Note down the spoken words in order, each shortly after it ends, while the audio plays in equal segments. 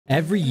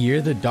Every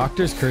year, the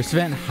Doctor's Curse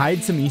event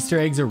hides some Easter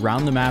eggs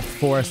around the map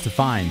for us to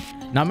find.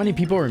 Not many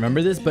people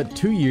remember this, but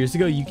 2 years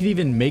ago, you could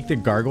even make the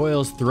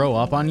gargoyles throw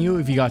up on you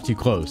if you got too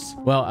close.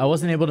 Well, I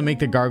wasn't able to make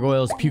the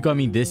gargoyles puke on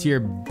me this year,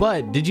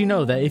 but did you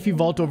know that if you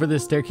vault over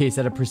this staircase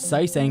at a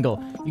precise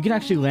angle, you can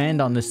actually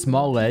land on this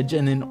small ledge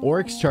and then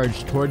oryx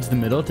charge towards the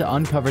middle to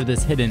uncover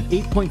this hidden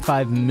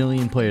 8.5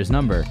 million players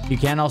number. You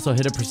can also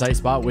hit a precise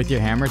spot with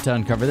your hammer to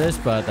uncover this,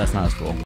 but that's not as cool.